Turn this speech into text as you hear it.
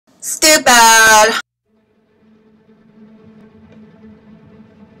Stupid!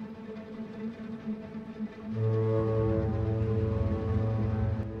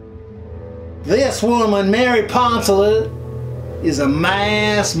 This woman, Mary Poncelet, is a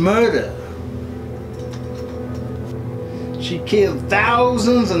mass murderer. She killed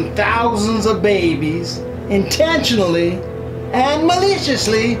thousands and thousands of babies, intentionally and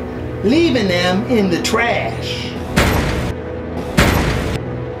maliciously leaving them in the trash.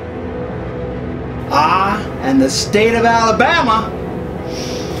 I and the state of Alabama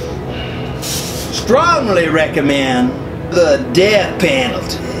strongly recommend the death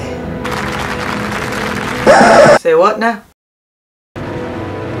penalty. Say what now?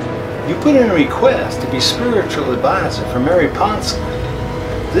 You put in a request to be spiritual advisor for Mary Poncelet.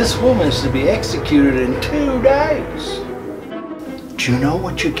 This woman is to be executed in 2 days. Do you know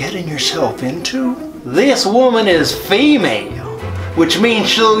what you're getting yourself into? This woman is female, which means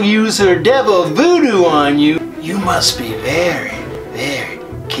she'll use her devil voodoo on you. You must be very, very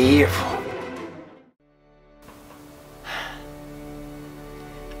careful.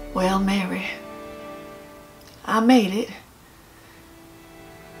 Well, Mary, I made it.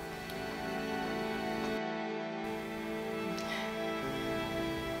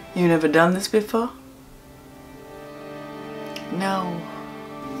 You never done this before? No.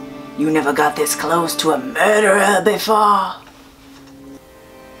 You never got this close to a murderer before?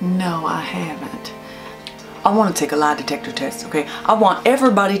 No, I haven't. I want to take a lie detector test, okay? I want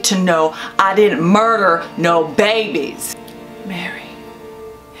everybody to know I didn't murder no babies. Mary,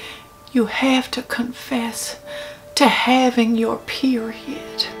 you have to confess to having your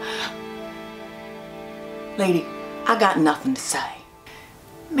period. Lady, I got nothing to say.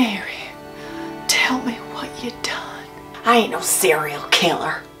 Mary, tell me what you done. I ain't no serial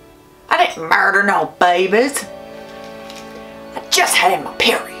killer. I didn't murder no babies. I just had my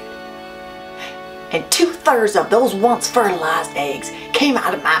period. And 2/3 of those once fertilized eggs came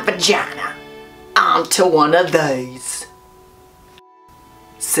out of my vagina onto one of these.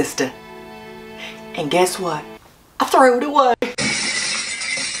 Sister. And guess what? I threw it away.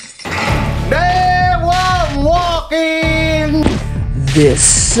 There one walking This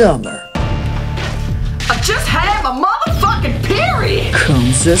summer I just had my motherfucking period.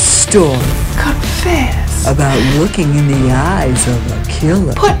 comes a story Confess. about looking in the eyes of a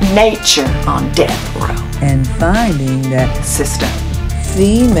killer Put nature on death row. and finding that Sister.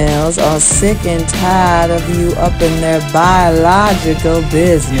 females are sick and tired of you up in their biological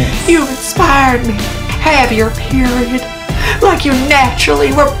business. You inspired me. Have your period like you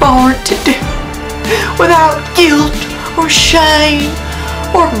naturally were born to do. Without guilt or shame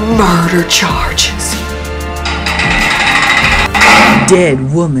or murder charges.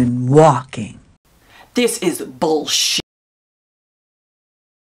 Dead woman walking. This is bullshit.